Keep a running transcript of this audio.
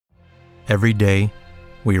Every day,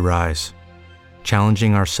 we rise,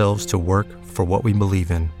 challenging ourselves to work for what we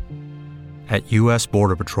believe in. At U.S.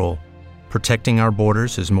 Border Patrol, protecting our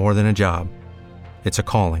borders is more than a job. It's a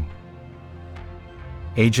calling.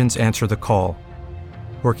 Agents answer the call,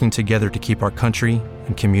 working together to keep our country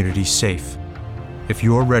and communities safe. If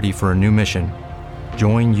you're ready for a new mission,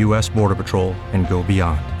 join U.S. Border Patrol and go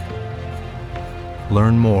beyond.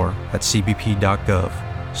 Learn more at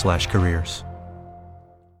cbp.gov/careers.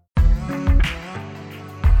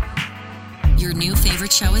 Your new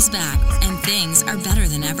favorite show is back, and things are better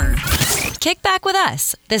than ever. Kick back with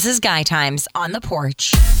us. This is Guy Times on the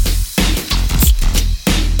Porch.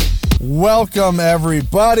 Welcome,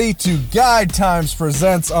 everybody, to Guy Times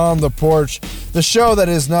Presents On the Porch, the show that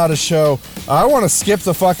is not a show. I want to skip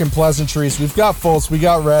the fucking pleasantries. We've got Fultz, we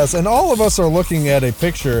got Rez, and all of us are looking at a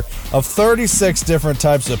picture of 36 different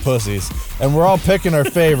types of pussies, and we're all picking our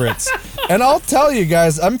favorites. And I'll tell you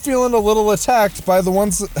guys, I'm feeling a little attacked by the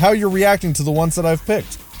ones, how you're reacting to the ones that I've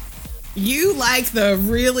picked. You like the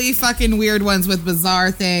really fucking weird ones with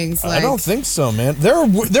bizarre things. Like, I don't think so, man. There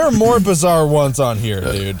are more bizarre ones on here,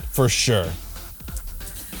 dude, for sure.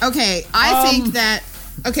 Okay, I think that.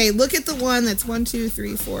 Okay, look at the one that's 1, 2,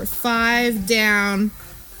 3, 4, 5 down,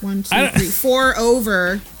 1, 2, 3, 4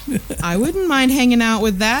 over. I wouldn't mind hanging out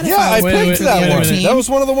with that. Yeah, I picked that one. That was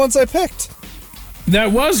one of the ones I picked.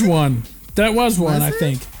 That was one. I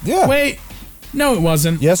think. Yeah. Wait. No, it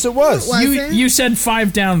wasn't. Yes, it was. You said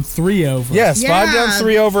 5 down, 3 over. Yes, 5 down,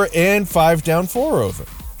 3 over, and 5 down, 4 over.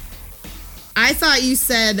 I thought you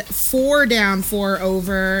said 4 down, 4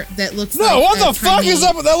 over. That looks like what the fuck is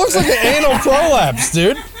up? That looks like an anal prolapse,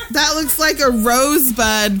 dude. That looks like a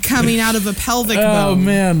rosebud coming out of a pelvic bone. Oh,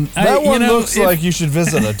 man. That one looks like you should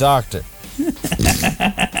visit a doctor.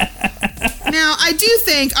 Now, I do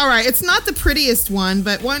think, all right, it's not the prettiest one,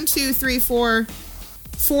 but 1, 2, 3, 4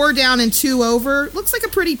 down and 2 over looks like a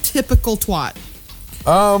pretty typical twat.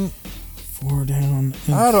 4 down.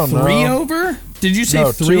 And I don't know. 3 over? Did you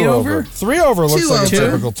say 3 over? 3 over looks like a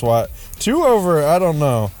typical twat. 2 over, I don't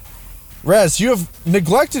know. Rez, you have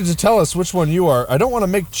neglected to tell us which one you are. I don't want to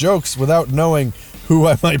make jokes without knowing who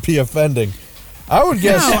I might be offending. I would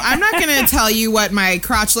guess. No, I'm not going to tell you what my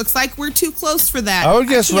crotch looks like. We're too close for that. I would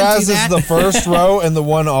guess Raz is the first row and the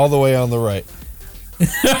one all the way on the right.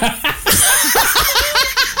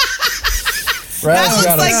 That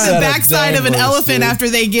looks like the backside of an elephant after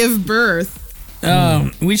they give birth.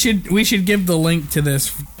 We should give the link to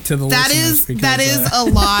this to the listeners. That is a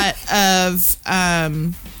lot of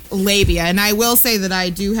labia, and I will say that I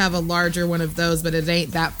do have a larger one of those, but it ain't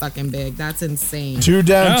that fucking big. That's insane. 2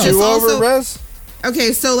 down, 2 over, Rez?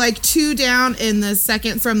 Okay, so like 2 down in the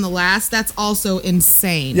second from the last, that's also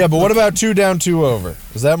insane. Yeah, but what about 2 down, 2 over?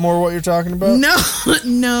 Is that more what you're talking about?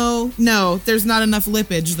 No. There's not enough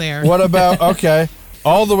lippage there. What about, okay,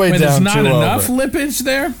 all the way down, 2 over. There's not enough lippage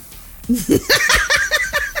there?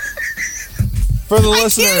 For the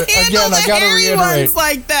listener, again, I gotta reiterate.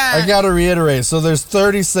 Like that. I gotta reiterate. So there's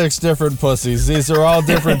 36 different pussies. These are all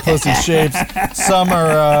different pussy shapes. Some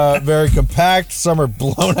are very compact. Some are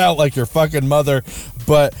blown out like your fucking mother.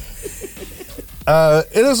 But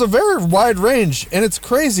it is a very wide range, and it's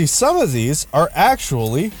crazy. Some of these are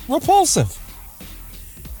actually repulsive.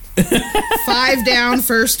 5 down,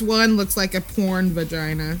 first one looks like a porn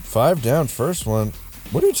vagina. 5 down, first one.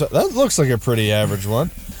 What are you talking? That looks like a pretty average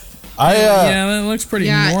one. Yeah, that looks pretty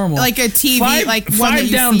normal. Like a TV, 5 one that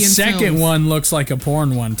you down, see in second films. One looks like a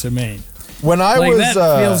porn one to me. When I was, that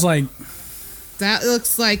feels like that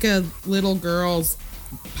looks like a little girl's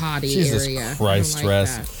potty Jesus area. Christ,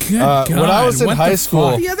 Rez. Good God, when I was in high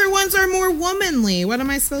school, the other ones are more womanly. What am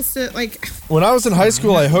I supposed to like? When I was in high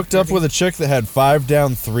school, I hooked up with a chick that had 5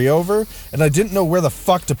 down, 3 over, and I didn't know where the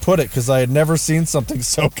fuck to put it because I had never seen something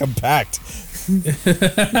so compact.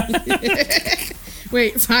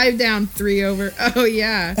 Wait, 5 down, 3 over. Oh,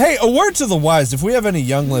 yeah. Hey, a word to the wise. If we have any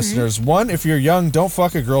young listeners, 1, if you're young, don't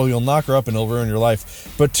fuck a girl. You'll knock her up and it'll ruin your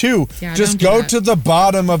life. But 2, just go to the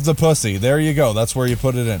bottom of the pussy. There you go. That's where you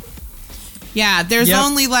put it in. Yeah, there's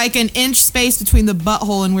only like an inch space between the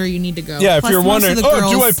butthole and where you need to go. Yeah, if you're wondering,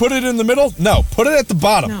 do I put it in the middle? No, put it at the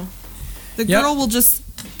bottom. No. The girl will just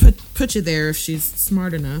put you there if she's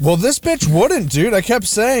smart enough. Well, this bitch wouldn't, dude. I kept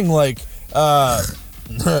saying, like,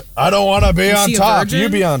 I don't want to be on top. You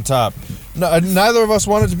be on top. No, neither of us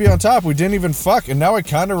wanted to be on top. We didn't even fuck, and now I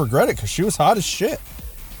kind of regret it because she was hot as shit.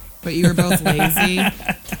 But you were both lazy?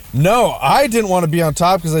 No, I didn't want to be on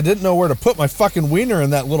top because I didn't know where to put my fucking wiener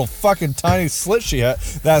in that little fucking tiny slit she had.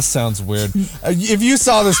 That sounds weird. If you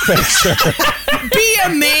saw this picture... Be a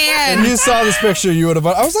man! If you saw this picture, you would have...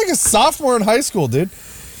 I was like a sophomore in high school, dude.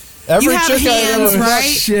 Every You have chick I hands, ever- right?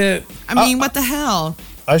 Shit. I mean, what the hell?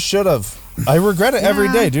 I should have. I regret it every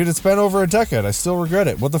day, dude. It's been over a decade. I still regret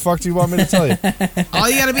it. What the fuck do you want me to tell you? All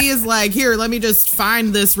you gotta be is like, here, let me just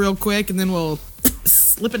find this real quick, and then we'll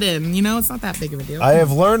slip it in. You know, it's not that big of a deal. I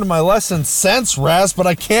have learned my lesson since, Raz, but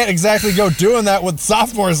I can't exactly go doing that with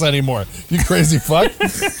sophomores anymore. You crazy fuck.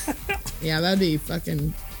 Yeah, that'd be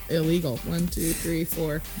fucking illegal. 1, 2, 3,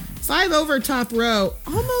 4, 5 over top row.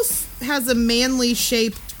 Almost has a manly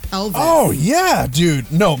shaped pelvis. Oh, yeah,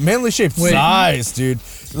 dude. No, manly shaped thighs, dude.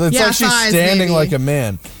 It's Yeah, like she's thighs, standing maybe. like a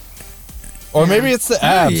man. Or maybe it's the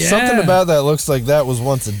abs. yeah. Something about that looks like that was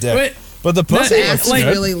once a dick. Wait, but the pussy that- looks It's like- good.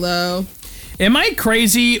 really low. Am I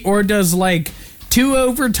crazy, or does like 2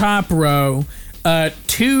 over top row,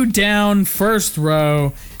 2 down first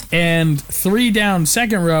row, and 3 down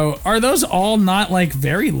second row, are those all not like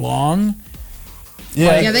very long?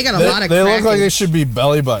 Yeah, they got a lot of They look like they crackage. should be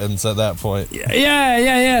belly buttons at that point.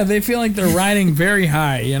 Yeah. They feel like they're riding very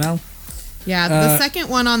high, you know? Yeah, the second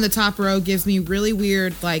one on the top row gives me really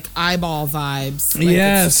weird, like, eyeball vibes. Like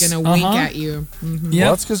Yes, it's gonna wink uh-huh. at you. Yep. Well,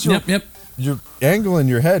 that's because Yep. you're angling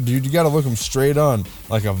your head, dude. You got to look them straight on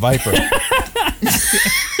like a viper.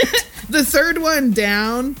 The third one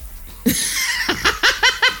down.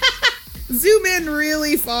 Zoom in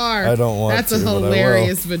really far. I don't want That's to, a but I will.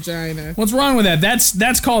 hilarious vagina. What's wrong with that?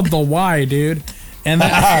 That's called the Y, dude. And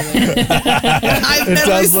that, I've never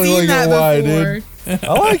does look seen like a that Y, before. dude.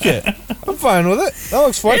 I like it. I'm fine with it. That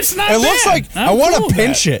looks fun. It's not It looks bad. like I'm I want cool to with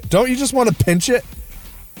pinch it. Don't you just want to pinch it?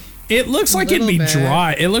 it looks like it'd be little bit.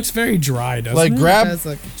 dry. It looks very dry, doesn't Like it? It grab does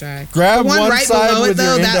look dry. grab The one one right side below it, with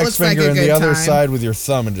though, your that index looks like finger a and the good other time. side with your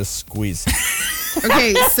thumb and just squeeze.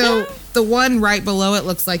 Okay, so the one right below it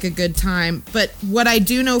looks like a good time. But what I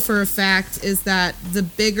do know for a fact is that the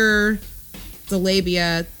bigger the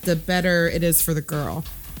labia, the better it is for the girl.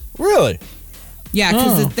 Really? Yeah,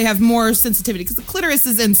 because they have more sensitivity. Because the clitoris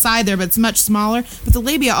is inside there, but it's much smaller. But the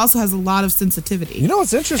labia also has a lot of sensitivity. You know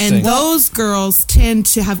what's interesting? And those girls tend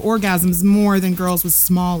to have orgasms more than girls with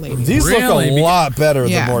small labia. These Really? look a lot better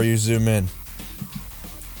Yeah. the more you zoom in.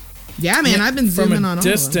 Yeah, man, I've been zooming from on a all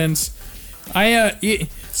distance.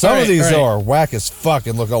 Some of these all are whack as fuck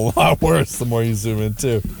and look a lot worse the more you zoom in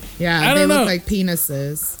too. of them. Yeah, I they don't look know. like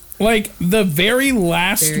penises. Like the very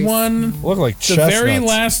last Very one, Look like the chestnuts. very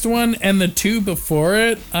last one, and the 2 before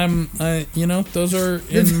it. Those are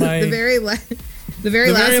in my. The very last very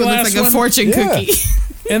one looks last like a one? fortune Yeah. cookie.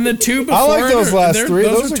 And the 2 before I like those it, last they're- 3.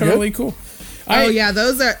 Those are are totally good. cool. Oh yeah,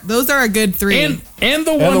 those are a good 3. And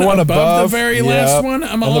the And one, the one above the very last yep. one,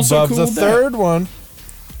 I'm and also above cool the with third one.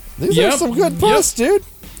 These are Yep. some good Yep. puss, dude. that.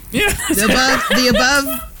 Yeah, the above.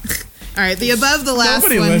 All right, the above the last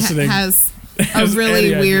Nobody one listening has a has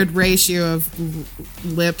really any weird ratio of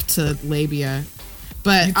lip to labia.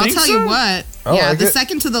 But I'll think tell so? you what. I Yeah, like the it.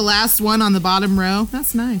 second to the last one on the bottom row.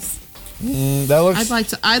 That's nice. That looks. I'd like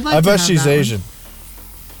I to bet have she's that one. Asian.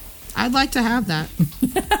 I'd like to have that.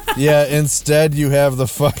 Yeah. Instead, you have the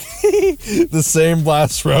fuck the same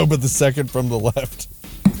last row, but the second from the left.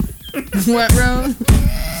 What row?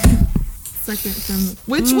 Second from the,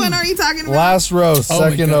 which one are you talking about? Last row, my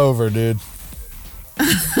second God. over, dude.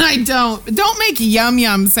 I don't make yum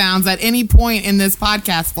yum sounds at any point in this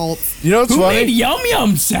podcast, folks. You know what's who funny? made yum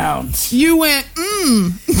yum sounds? You went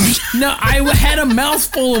No, I had a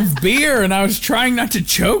mouthful of beer and I was trying not to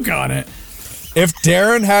choke on it. If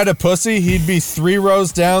Darren had a pussy, he'd be 3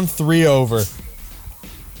 rows down, 3 over.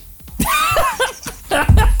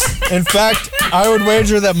 In fact, I would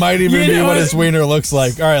wager that might even You be know what what? his wiener looks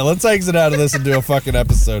like. All right, let's exit out of this and do a fucking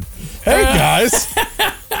episode. Hey, guys.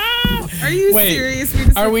 Are you Wait, serious? We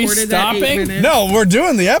just are we recorded that 8 stopping? minutes. No, we're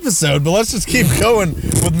doing the episode, but let's just keep going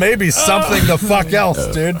with maybe something the fuck else,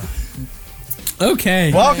 dude.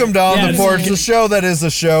 Okay. Welcome to On Yeah, the Porch, it's- the show that is a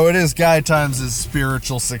show. It is Guy Times'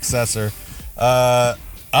 spiritual successor. I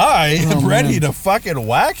am ready to fucking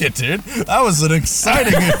whack it, dude. That was an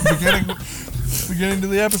exciting beginning to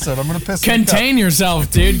the episode. I'm gonna piss. Contain yourself,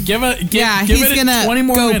 dude. Give Yeah, give he's it gonna 20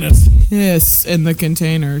 more go minutes. piss in the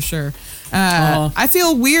container, sure. I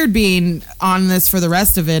feel weird being on this for the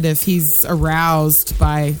rest of it if he's aroused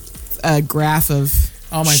by a graph of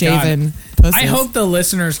Oh my shaven God. pussies. I hope the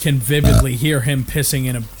listeners can vividly hear him pissing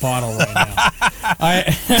in a bottle right now.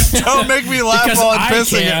 Don't make me laugh Because while I'm I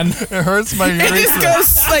pissing. can. It hurts my it just urethra.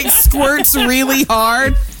 goes like squirts really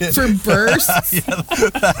hard for bursts.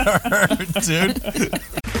 Dude.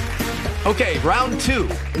 Okay, round 2.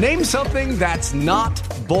 Name something that's not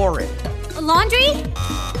boring. A laundry?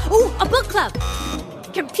 Ooh, a book club.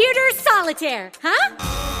 Computer solitaire, huh?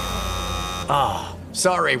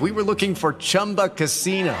 Sorry, we were looking for Chumba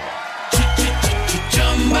Casino.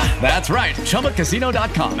 That's right.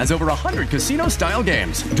 ChumbaCasino.com has over 100 casino-style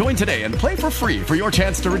games. Join today and play for free for your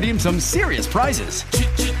chance to redeem some serious prizes.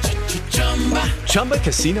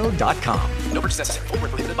 ChumbaCasino.com. No purchase necessary. Void where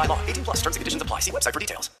prohibited by law. 18 plus. Terms and conditions apply. See website for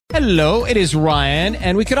details. Hello, it is Ryan,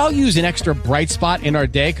 and we could all use an extra bright spot in our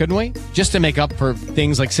day, couldn't we? Just to make up for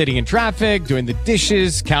things like sitting in traffic, doing the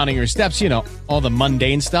dishes, counting your steps, all the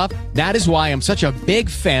mundane stuff. That is why I'm such a big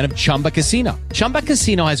fan of Chumba Casino. Chumba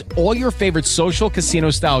Casino has all your favorite social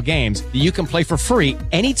casino-style games that you can play for free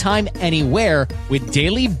anytime, anywhere with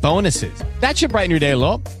daily bonuses. That should brighten your day a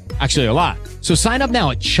little. Actually, a lot. So sign up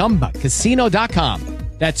now at ChumbaCasino.com.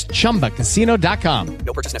 That's ChumbaCasino.com.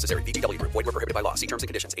 No purchase necessary. VGW Group. Void where prohibited by law. See terms and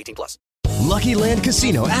conditions. 18 plus. Lucky Land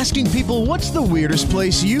Casino, asking people, what's the weirdest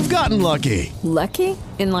place you've gotten lucky? Lucky?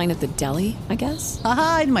 In line at the deli, I guess?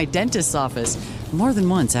 Aha, in my dentist's office. More than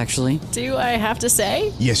once, actually. Do I have to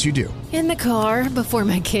say? Yes, you do. In the car before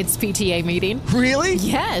my kids' PTA meeting. Really?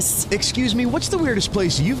 Yes. Excuse me, what's the weirdest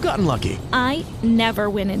place you've gotten lucky? I never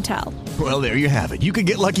win and tell. Well, there you have it. You can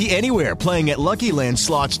get lucky anywhere, playing at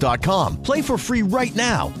LuckyLandSlots.com. Play for free right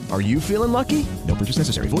now. Are you feeling lucky? No purchase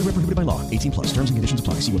necessary. Void where prohibited by law. 18 plus. Terms and conditions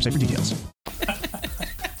apply. See website for details.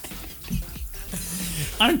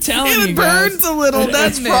 I'm telling you It burns a little,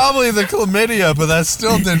 That's doesn't it? probably the chlamydia, but that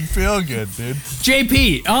still didn't feel good, dude.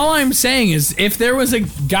 JP, all I'm saying is if there was a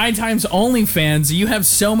Guy Times OnlyFans, you have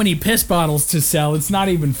so many piss bottles to sell, it's not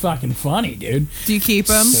even fucking funny, dude. Do you keep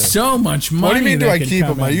them? So much money. What do you mean do that I could keep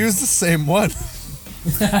come them? I in. use the same one.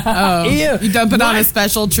 Oh, Ew. you dump it on a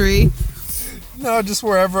special tree? No, just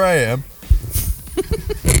wherever I am.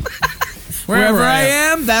 Wherever I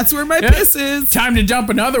am, that's where my piss is. Time to dump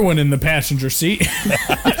another one in the passenger seat.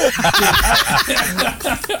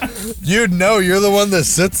 You'd know, you're the one that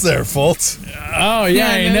sits there, Fultz. Oh, yeah,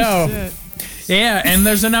 I know. Shit. Yeah, and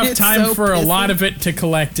there's enough It's time so for a pissy. lot of it to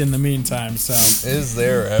collect in the meantime, so. Is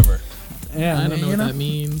there ever? Yeah, I don't know what that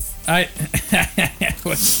means. You know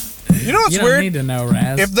what's you don't weird? need to know,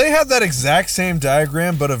 Raz. If they had that exact same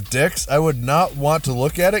diagram but of dicks, I would not want to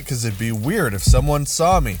look at it because it'd be weird if someone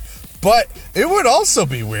saw me. But it would also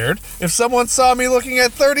be weird if someone saw me looking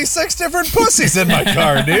at 36 different pussies in my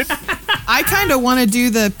car, dude. I kind of want to do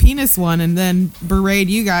the penis one and then berate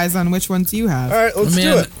you guys on which ones you have. All right, let's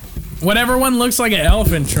do it. Whatever one looks like an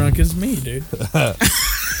elephant trunk is me, dude.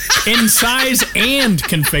 In size and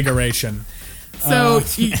configuration. So,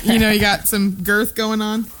 you got some girth going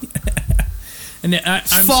on? And I'm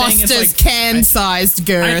saying Foster's it's like can-sized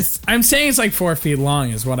girth. I'm saying it's like 4 feet long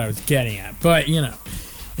is what I was getting at, but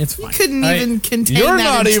it's fine. You couldn't even contain You're that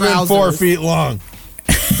not in even trousers. 4 feet long.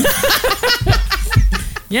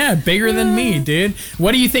 Yeah, bigger than me, dude.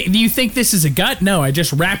 What do you think? Do you think this is a gut? No, I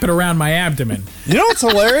just wrap it around my abdomen. You know what's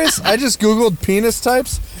hilarious? I just Googled penis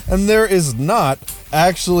types, and there is not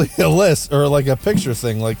actually a list or like a picture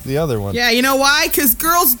thing like the other one. Yeah, you know why? Because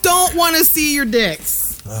girls don't want to see your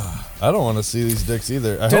dicks. I don't want to see these dicks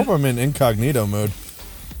either. I hope I'm in incognito mode.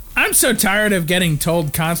 I'm so tired of getting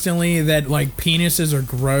told constantly that like penises are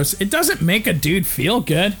gross. It doesn't make a dude feel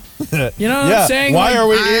good. You know what I'm saying? Why are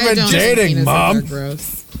we I even don't think dating, penises Mom? are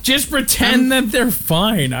gross. Just pretend that they're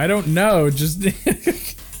fine. I don't know. Just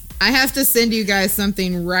I have to send you guys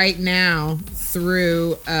something right now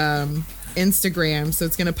through Instagram, so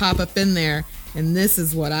it's going to pop up in there. And this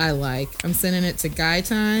is what I like. I'm sending it to Guy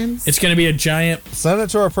Times. It's going to be a giant. Send it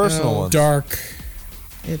to our personal one. Dark.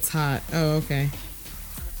 It's hot. Oh, okay.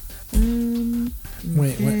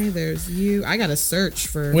 Wait, okay, there's you. I got to search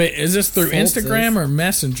for. Wait, is this through Fultz's. Instagram or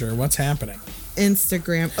Messenger? What's happening?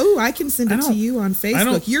 Instagram. Oh, I can send it to you on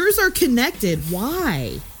Facebook. Yours are connected.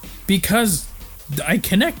 Why? Because I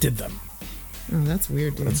connected them. Oh, that's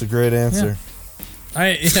weird, dude. That's a great answer.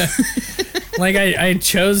 I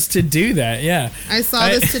chose to do that. Yeah. I saw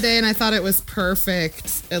this today and I thought it was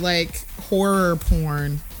perfect. Like horror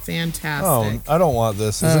porn. Fantastic. Oh, I don't want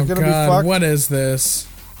this. Is it going to be fucked? What is this?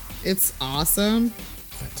 It's awesome.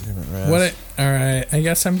 God damn it, Raz. All right. I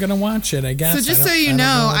guess I'm going to watch it, I guess. So just so you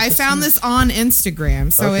know, I found this on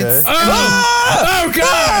Instagram. So Okay. it's... Oh,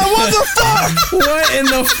 God. What the fuck? What in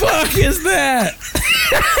the fuck is that?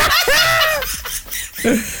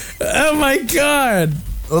 Oh, my God.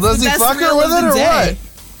 Well, does he Best fuck her reel with of it the or day. what?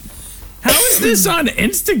 How is this on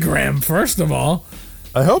Instagram, first of all?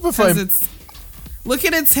 I hope if I... Look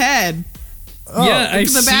at its head. Yeah, I Look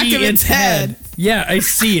at the back see of its head. Yeah, I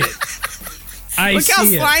see it. Look how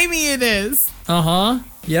slimy it is. Uh-huh.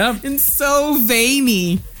 Yep. And so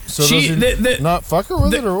veiny. So does he not fuck her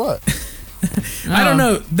with it or what? I don't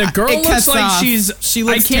know. The girl It looks cuts like off. she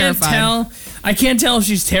looks I can't terrified. tell. I can't tell if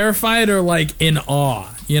she's terrified or like in awe.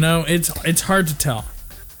 You know, it's hard to tell.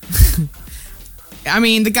 I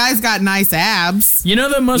mean, the guy's got nice abs. You know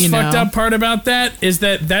the most fucked up part about that is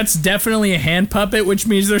that that's definitely a hand puppet, which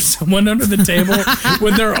means there's someone under the table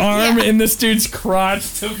with their arm in this dude's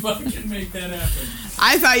crotch to fucking make that happen.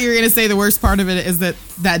 I thought you were going to say the worst part of it is that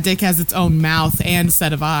dick has its own mouth and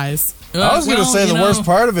set of eyes. I was going to say the worst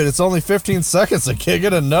part of it. It's only 15 seconds. I can't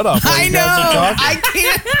get a nut off. I know. I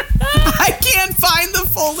can't find the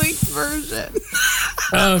full-length version.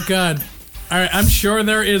 Oh, God. All right, I'm sure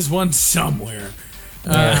there is one somewhere.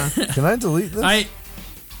 Can I delete this? I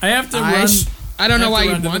have to run. I don't know why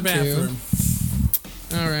you'd the want to. bathroom.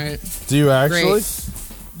 All right. Do you actually? Great.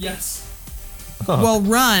 Yes. Huh. Well,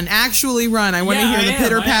 run. Actually run. I want to hear the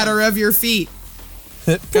pitter-patter of your feet.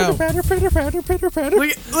 Go. Pitter, pitter, pitter, pitter, pitter.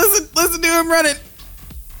 Listen to him running.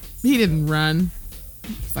 He didn't run.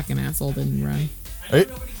 Fucking asshole didn't run. Shut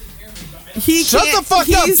the fuck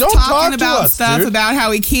up! He's Don't talking talk to about us, stuff dude. about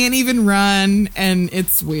how he can't even run, and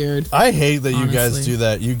it's weird. I hate that you guys Honestly. do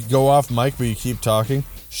that. You go off mic, but you keep talking.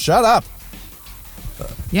 Shut up.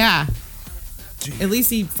 Yeah. At least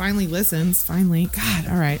he finally listens. Finally. God,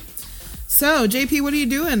 all right. So, JP, what are you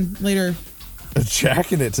doing later?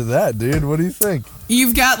 Jacking it to that, dude. What do you think?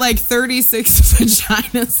 You've got like 36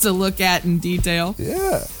 vaginas to look at in detail.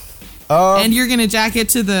 Yeah. And you're going to jack it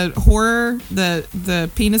to the horror, the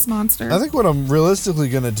penis monster? I think what I'm realistically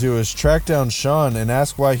going to do is track down Sean and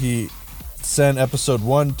ask why he sent episode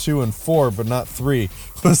 1, 2, and 4, but not 3.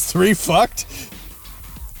 Was 3 fucked?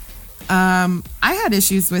 I had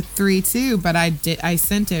issues with 3 too, but I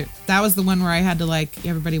sent it. That was the one where I had to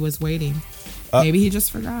everybody was waiting. Maybe he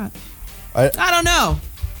just forgot. I don't know.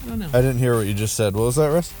 I didn't hear what you just said. What was that,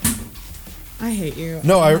 Russ? I hate you.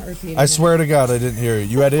 No, I'm not repeating I it. swear to God, I didn't hear you.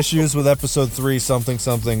 You had issues with episode 3, something,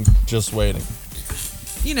 just waiting.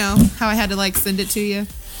 You know how I had to send it to you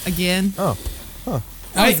again. Oh, huh.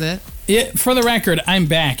 That was it. For the record, I'm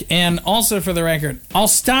back, and also for the record, I'll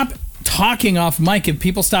stop talking off mic if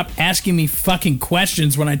people stop asking me fucking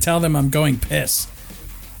questions when I tell them I'm going piss.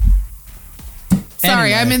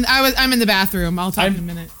 Sorry, Anyway. I'm in the bathroom. I'll talk in a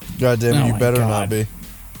minute. God damn it, Oh you my better God. not be.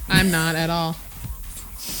 I'm not at all.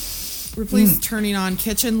 We're please turning on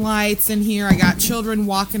kitchen lights in here. I got children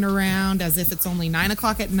walking around as if it's only 9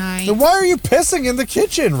 o'clock at night. Then why are you pissing in the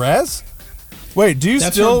kitchen, Raz? Wait, do you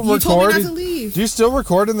That's still what- you told me record? not to leave. Do you still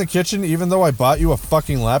record in the kitchen even though I bought you a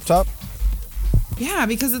fucking laptop? Yeah,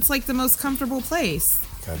 because it's the most comfortable place.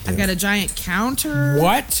 God damn I've got a giant counter.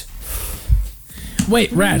 What?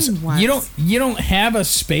 Wait, Raz, What? you don't have a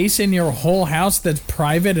space in your whole house that's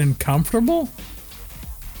private and comfortable?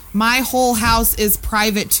 My whole house is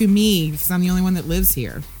private to me because I'm the only one that lives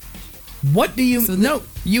here. What do you... No,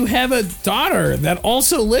 you have a daughter that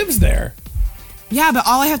also lives there. Yeah, but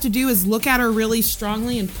all I have to do is look at her really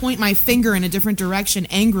strongly and point my finger in a different direction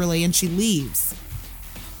angrily, and she leaves.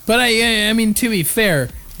 But I mean, to be fair,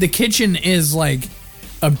 the kitchen is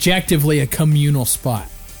objectively a communal spot,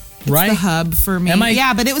 right? It's the hub for me.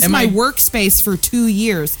 Yeah, but it was my workspace for 2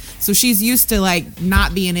 years, so she's used to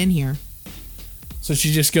not being in here. So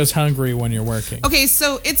she just goes hungry when you're working. Okay,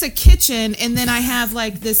 so it's a kitchen, and then I have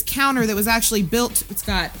this counter that was actually built. It's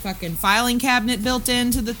got fucking filing cabinet built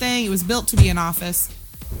into the thing. It was built to be an office.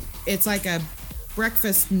 It's like a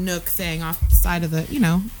breakfast nook thing off the side of the,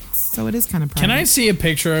 so it is kind of private. Can I see a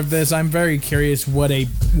picture of this? I'm very curious what a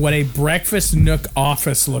breakfast nook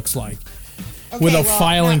office looks like, with a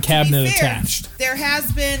filing cabinet attached. There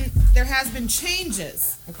has been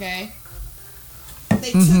changes. Okay,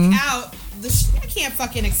 they took out I can't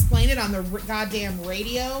fucking explain it on the goddamn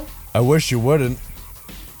radio. I wish you wouldn't.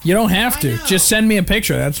 You don't have to. Just send me a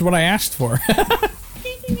picture. That's what I asked for.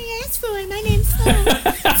 My name's Fine.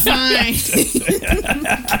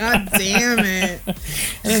 God damn it. I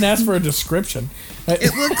didn't ask for a description.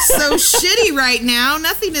 It looks so shitty right now.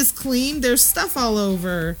 Nothing is clean. There's stuff all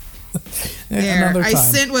over. There. Another I time.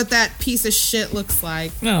 sent what that piece of shit looks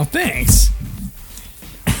like. No, thanks.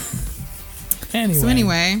 So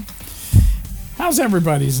anyway. How's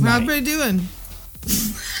everybody's How's night? everybody doing?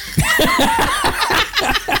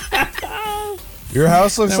 Your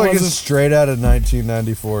house looks That like it's wasn't- straight out of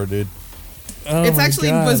 1994, dude. Oh It's my actually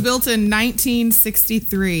God. was built in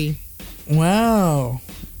 1963. Wow.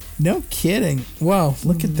 No kidding. Wow,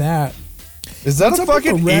 look at that. Is that What's a up with the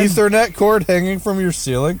fucking red- Ethernet cord hanging from your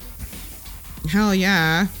ceiling? Hell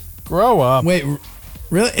yeah. Grow up. Wait,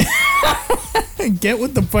 really? Get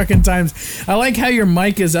with the fucking times. I like how your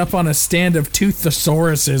mic is up on a stand of two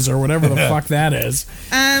thesauruses or whatever the fuck that is.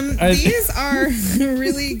 These are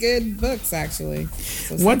really good books, actually.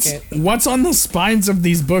 So suck it. What's on the spines of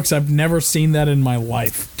these books? I've never seen that in my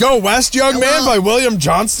life. Go West, Young Man by William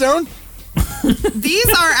Johnstone? These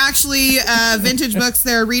are actually vintage books.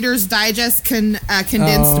 They're Reader's Digest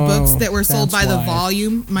condensed books that were sold by the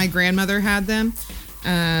volume. My grandmother had them.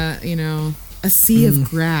 A Sea of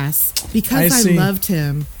Grass. Because I loved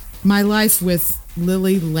him. My Life with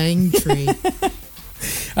Lily Langtry.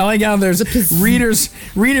 I like how there's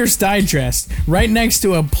Reader's Digest right next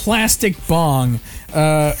to a plastic bong,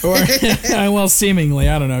 well, seemingly,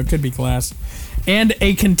 I don't know, it could be glass, and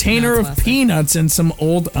a container of peanuts and some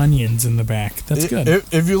old onions in the back. That's good.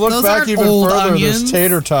 If you look back even further, there's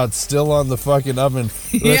tater tots still on the fucking oven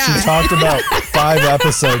that you talked about 5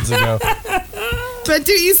 episodes ago. But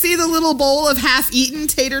do you see the little bowl of half-eaten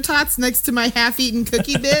tater tots next to my half-eaten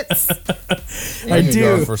cookie bits? I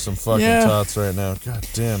do. Go for some fucking tots right now. God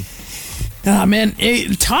damn. Oh man,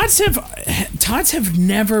 tots have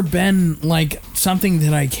never been like something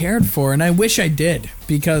that I cared for, and I wish I did,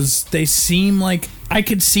 because they seem like I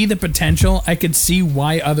could see the potential. I could see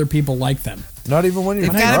why other people like them. Not even when you're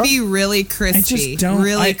They've got to be really crispy. I just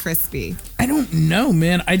don't crispy. I don't know,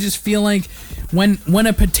 man. I just feel like when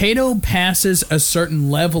a potato passes a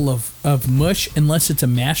certain level of mush, unless it's a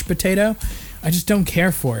mashed potato, I just don't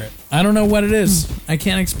care for it. I don't know what it is. I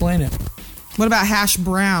can't explain it. What about hash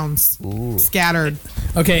browns? Ooh. Scattered.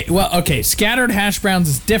 Okay, scattered hash browns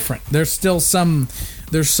is different. There's some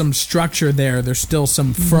structure there. There's still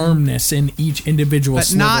some firmness in each individual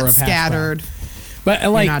sliver of hash brown. But not scattered. But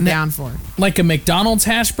like, you're not down for it. Like a McDonald's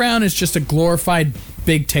hash brown is just a glorified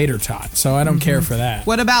big tater tot, so I don't care for that.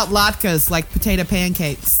 What about latkes, like potato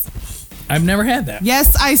pancakes? I've never had that.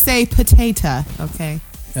 Yes, I say potato. Okay.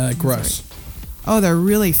 Gross. Oh, they're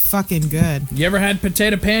really fucking good. You ever had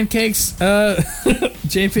potato pancakes,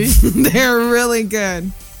 JP? They're really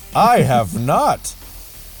good. I have not.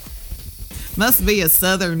 Must be a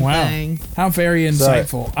southern thing. How very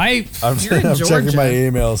insightful. I'm checking my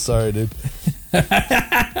email. Sorry, dude.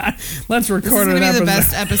 Let's record it. This is gonna be the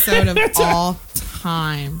best episode of all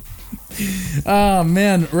time. Oh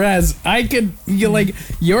man, Rez, your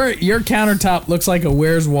countertop looks like a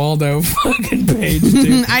Where's Waldo fucking page,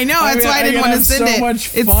 dude. I know, that's why I didn't want to send it.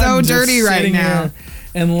 It's so dirty right now.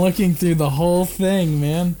 And looking through the whole thing,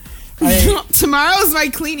 man. Tomorrow's my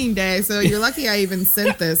cleaning day, so you're lucky I even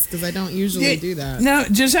sent this, because I don't usually do that. Now,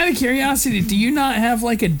 just out of curiosity, do you not have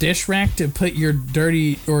like a dish rack to put your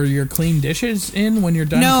dirty or your clean dishes in when you're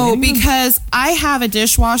done cleaning? No, because I have a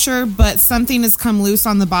dishwasher, but something has come loose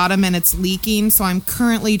on the bottom and it's leaking, so I'm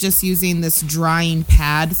currently just using this drying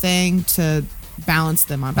pad thing to balance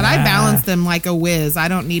them on. But I balance them like a whiz. I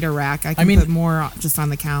don't need a rack. I can put more just on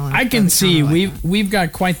the calendar. I can see we've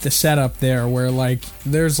got quite the setup there, where like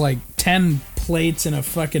there's like 10 plates in a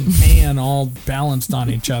fucking pan all balanced on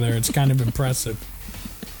each other. It's kind of impressive.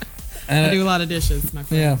 I do a lot of dishes, my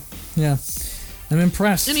friend. Yeah. I'm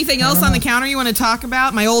impressed. Anything else on the counter you want to talk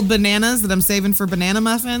about? My old bananas that I'm saving for banana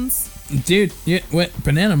muffins? Dude, what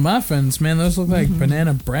banana muffins, man, those look like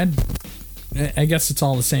banana bread. I guess it's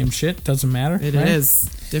all the same shit. Doesn't matter. It is.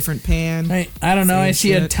 Different pan. I don't know. I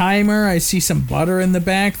see a timer. I see some butter in the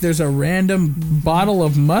back. There's a random bottle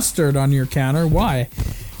of mustard on your counter. Why?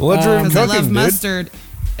 Because I love mustard,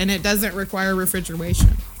 and it doesn't require refrigeration.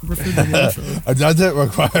 It doesn't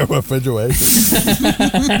require refrigeration.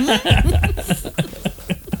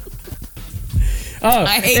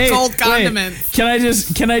 I hate cold condiments.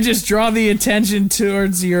 Wait, can I just draw the attention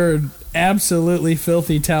towards your absolutely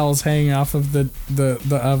filthy towels hanging off of the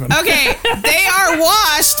oven? Okay, they are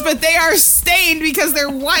washed, but they are stained because they're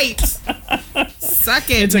white. Suck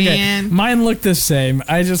it, it's okay. man. Mine look the same.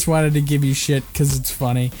 I just wanted to give you shit because it's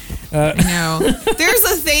funny. I know. There's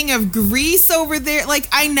a thing of grease over there. Like,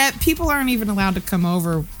 people aren't even allowed to come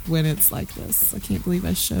over when it's like this. I can't believe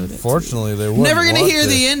I showed it. Fortunately, they wouldn't. Never gonna hear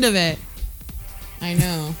the end of it. I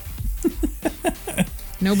know.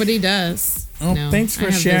 Nobody does. Oh, no. Thanks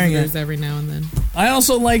for sharing it. Every now and then. I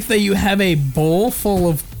also like that you have a bowl full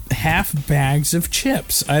of half bags of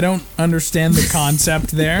chips. I don't understand the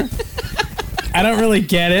concept there. I don't really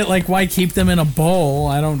get it. Like, why keep them in a bowl?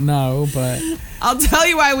 I don't know, but I'll tell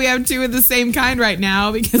you why we have two of the same kind right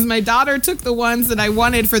now, because my daughter took the ones that I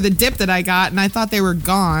wanted for the dip that I got, and I thought they were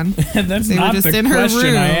gone. That's they not were just the in question her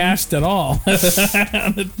room. I asked at all.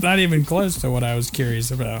 It's not even close to what I was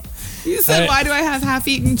curious about. You said, why do I have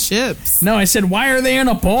half-eaten chips? No, I said, why are they in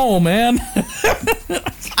a bowl, man?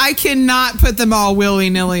 I cannot put them all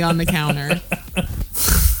willy-nilly on the counter.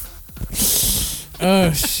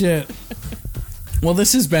 Oh, shit. Well,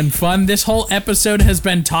 this has been fun. This whole episode has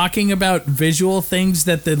been talking about visual things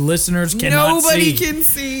that the listeners cannot Nobody see. can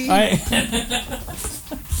see.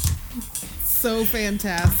 So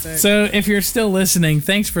fantastic. So if you're still listening,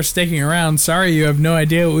 thanks for sticking around. Sorry you have no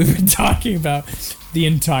idea what we've been talking about. the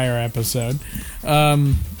entire episode.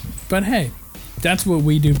 But hey, that's what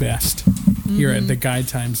we do best here at the Guide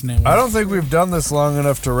Times Network. I don't think we've done this long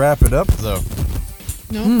enough to wrap it up, though.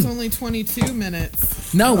 No, it's only 22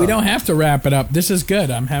 minutes. No, we don't have to wrap it up. This is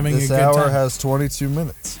good. I'm having a This good time. hour has 22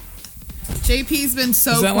 minutes. JP's been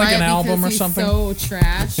so Is that quiet like an album because or something? he's so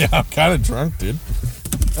trash. Yeah, I'm kind of drunk, dude.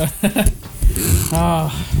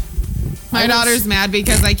 My daughter's mad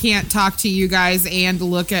because I can't talk to you guys and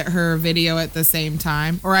look at her video at the same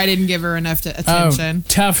time, or I didn't give her enough attention. Oh,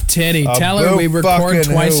 tough titty. Tell her we record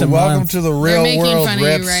twice a month. Welcome to the real They're making world, fun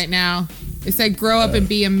Rips. of you right now. They said, "Grow up and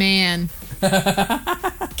be a man."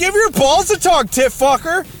 Give your balls a talk, tit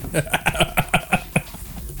fucker.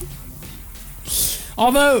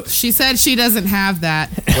 Although she said she doesn't have that.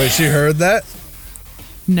 Wait, she heard that?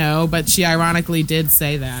 No, but she ironically did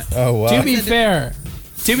say that. Oh wow. To be fair,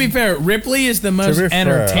 Ripley is the most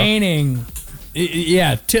entertaining.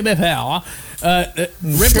 Yeah, to be fair,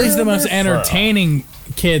 Ripley's the most entertaining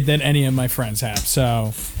kid that any of my friends have.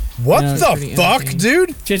 So, what the fuck,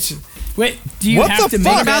 dude? Just wait. Do you What have the to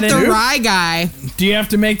fuck? make that About into the Rye guy? Do you have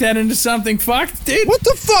to make that into something fucked, dude? What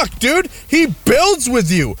the fuck, dude? He builds with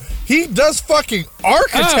you. He does fucking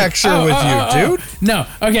architecture with you, dude. No,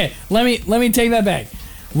 okay. Let me take that back.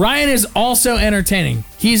 Ryan is also entertaining.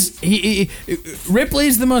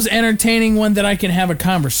 Ripley's the most entertaining one that I can have a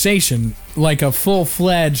conversation, like a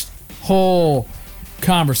full-fledged whole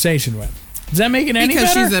conversation with. Does that make it any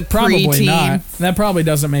Because better? she's a Probably preteen. not. That probably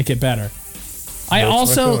doesn't make it better. I That's my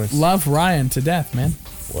also feelings. love Ryan to death, man.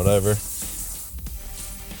 Whatever.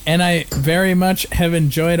 And I very much have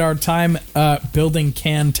enjoyed our time building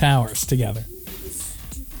can towers together.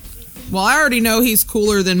 Well, I already know he's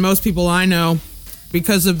cooler than most people I know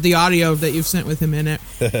because of the audio that you've sent with him in it.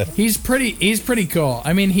 He's pretty cool.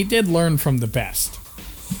 I mean, he did learn from the best.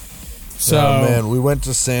 So Oh man, we went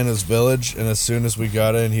to Santa's village, and as soon as we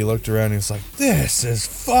got in, he looked around and he was like, "This is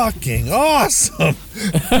fucking awesome."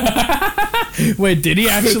 Wait, did he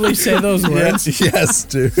actually say those words? Yes,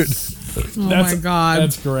 dude. Oh my god.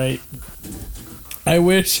 That's great. I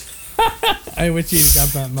wish he'd got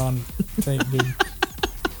that on tape, dude.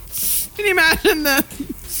 Can you imagine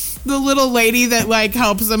the little lady that like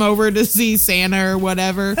helps him over to see Santa or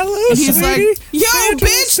whatever? Hello, and he's sweetie. like, "Yo, Santa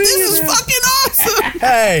bitch, this is Santa." fucking awesome."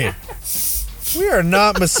 Hey, we are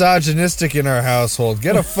not misogynistic in our household.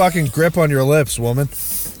 Get a fucking grip on your lips, woman.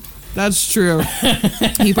 That's true.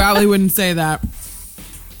 He probably wouldn't say that.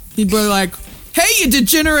 He'd be like, "Hey, you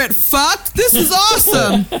degenerate fuck! This is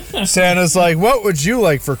awesome." Santa's like, "What would you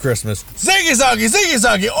like for Christmas?" Ziggy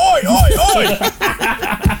zaggy, oi, oi, oi.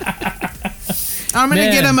 I'm gonna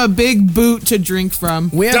Man. get him a big boot to drink from.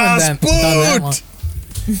 We Das haven't done that one.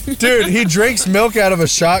 Boot! Dude, he drinks milk out of a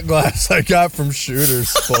shot glass I got from Shooters,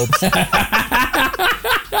 folks.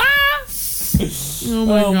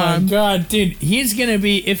 Oh my god. dude, he's gonna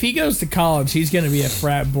be, if he goes to college, he's gonna be a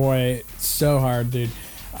frat boy so hard, dude.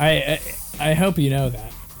 I hope you know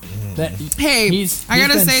that. Hey, he's I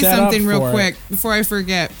gotta been say set something up real for it. quick before I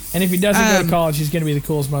forget. And if he doesn't go to college, he's gonna be the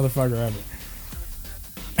coolest motherfucker ever.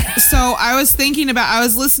 So I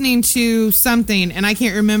was listening to something, and I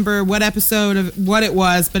can't remember what episode of what it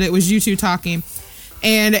was, but it was you two talking.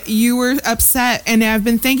 And you were upset, and I've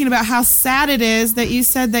been thinking about how sad it is that you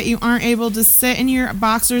said that you aren't able to sit in your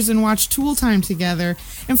boxers and watch Tool Time together.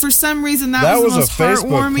 And for some reason, that was the was a most Facebook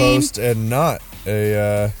heartwarming. post and not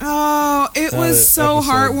a. Oh, it was so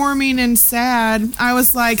episode. heartwarming and sad. I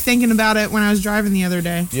was like thinking about it when I was driving the other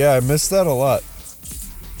day. Yeah, I missed that a lot.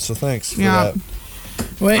 So thanks for Yeah. that.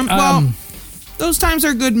 Wait, Well, those times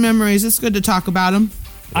are good memories. It's good to talk about them.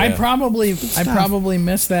 I Yeah. probably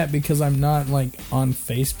missed that because I'm not like on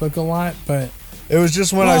Facebook a lot, but It was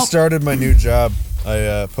just when I started my new job.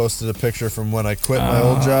 I posted a picture from when I quit my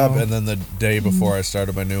old job, and then the day before I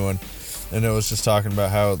started my new one, and it was just talking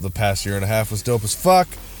about how the past year and a half was dope as fuck,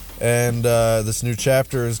 and this new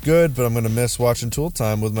chapter is good, but I'm gonna miss watching Tool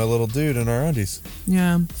Time with my little dude in our undies.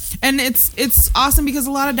 Yeah. And it's awesome because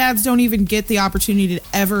a lot of dads don't even get the opportunity to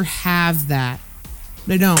ever have that.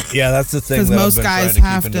 They don't. Yeah, that's the thing 'Cause that most I've been guys trying to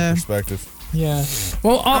have keep into to- perspective. yeah.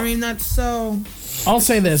 Well, I mean, that's so... I'll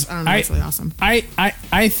say this. I don't know, it's really awesome.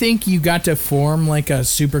 I think you got to form like a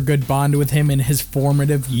super good bond with him in his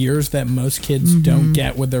formative years that most kids don't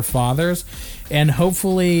get with their fathers, and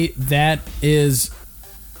hopefully that's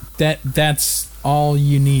all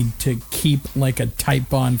you need to keep like a tight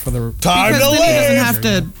bond for the Time Because to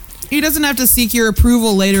then he doesn't have to seek your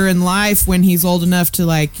approval later in life when he's old enough to,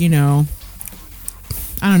 like, you know,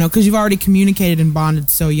 I don't know, because you've already communicated and bonded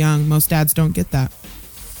so young. Most dads don't get that.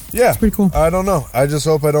 Yeah, It's pretty cool. I don't know. I just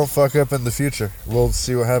hope I don't fuck up in the future. We'll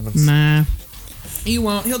see what happens. Nah. You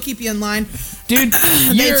won't. He'll keep you in line. Dude,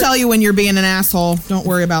 they tell you when you're being an asshole. Don't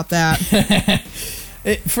worry about that.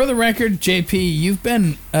 For the record, JP, you've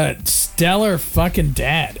been a stellar fucking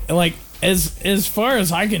dad. Like, as far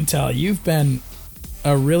as I can tell, you've been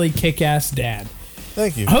a really kick-ass dad.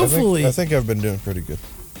 Thank you. Hopefully, I think I've been doing pretty good.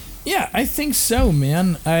 Yeah, I think so,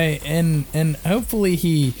 man. And hopefully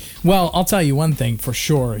he. Well, I'll tell you one thing for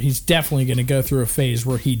sure. He's definitely going to go through a phase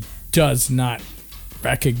where he does not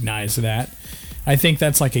recognize that. I think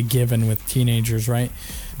that's like a given with teenagers, right?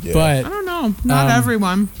 Yeah. But I don't know. Not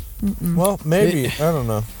everyone. Mm-mm. Well, maybe. I don't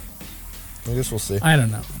know. I guess we'll see. I don't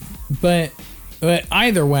know. But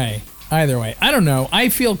either way, I don't know. I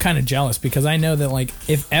feel kind of jealous because I know that, like,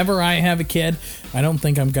 if ever I have a kid, I don't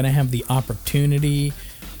think I'm going to have the opportunity.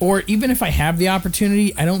 Or even if I have the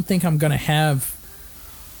opportunity, I don't think I'm going to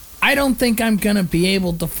be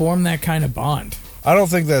able to form that kind of bond. I don't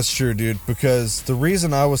think that's true, dude, because the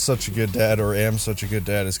reason I was such a good dad or am such a good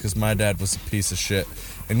dad is because my dad was a piece of shit.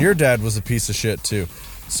 And your dad was a piece of shit, too.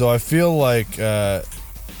 So I feel like that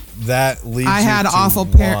leads I had you to awful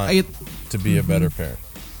want to be a better parent.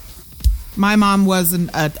 My mom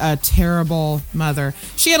wasn't a terrible mother.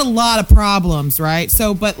 She had a lot of problems, right?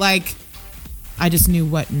 So, but, like, I just knew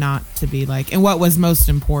what not to be like and what was most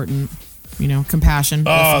important. You know, compassion.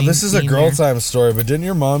 Oh, this is a girl time story, but didn't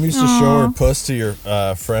your mom used to show her puss to your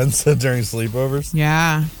friends during sleepovers?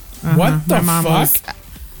 Yeah. What the fuck?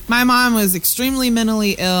 My mom was extremely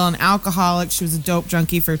mentally ill, an alcoholic. She was a dope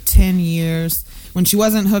junkie for 10 years. When she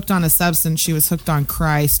wasn't hooked on a substance, she was hooked on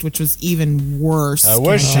Christ, which was even worse. I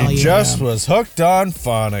wish she just was hooked on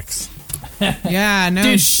phonics. Yeah, no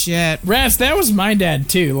Dude, shit. Raz, that was my dad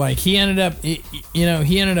too. Like he ended up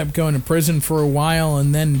going to prison for a while,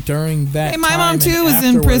 and then during that, my mom too was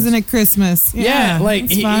in prison at Christmas. Yeah, like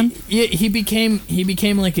he became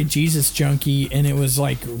like a Jesus junkie, and it was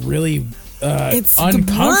like really it's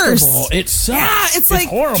uncomfortable. It sucks. Yeah, it's like,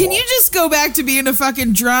 horrible. Can you just go back to being a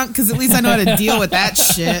fucking drunk? Because at least I know how to deal with that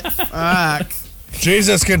shit. Fuck.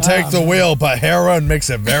 Jesus can take the wheel, but heroin makes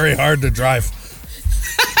it very hard to drive.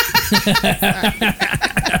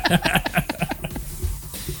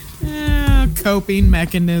 Coping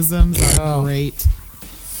mechanisms are great.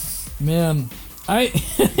 Man,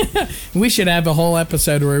 we should have a whole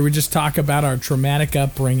episode where we just talk about our traumatic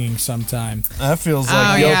upbringing sometime. That feels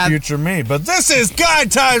like future me. But this is Guy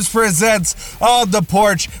Times Presents On the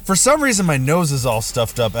Porch. For some reason, my nose is all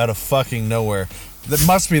stuffed up out of fucking nowhere. That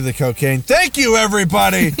must be the cocaine. Thank you,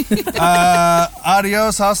 everybody.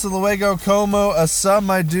 Adios, hasta luego, como asa,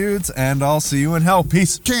 my dudes, and I'll see you in hell.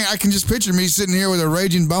 Peace. I can just picture me sitting here with a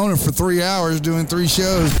raging boner for 3 hours doing 3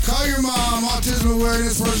 shows. Call your mom, autism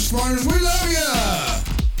awareness, first responders. We love you.